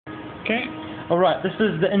Okay. Alright, this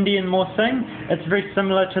is the Indian Mor Singh. It's very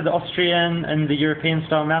similar to the Austrian and the European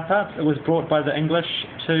style mouth harp. It was brought by the English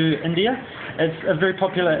to India. It's a very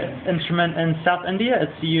popular instrument in South India.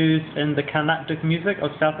 It's used in the Carnatic music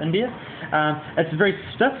of South India. It's very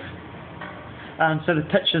stiff, so the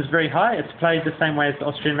pitch is very high. It's played the same way as the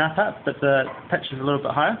Austrian mouth harp, but the pitch is a little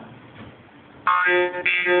bit higher.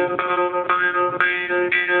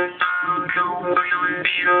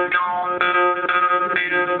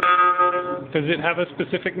 Does it have a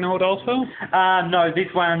specific note also? No,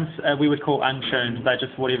 these ones we would call untuned. They're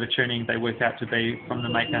just whatever tuning they work out to be from the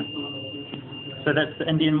maker. So that's the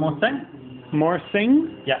Indian Mor Singh. Mor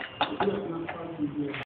Singh? Yeah.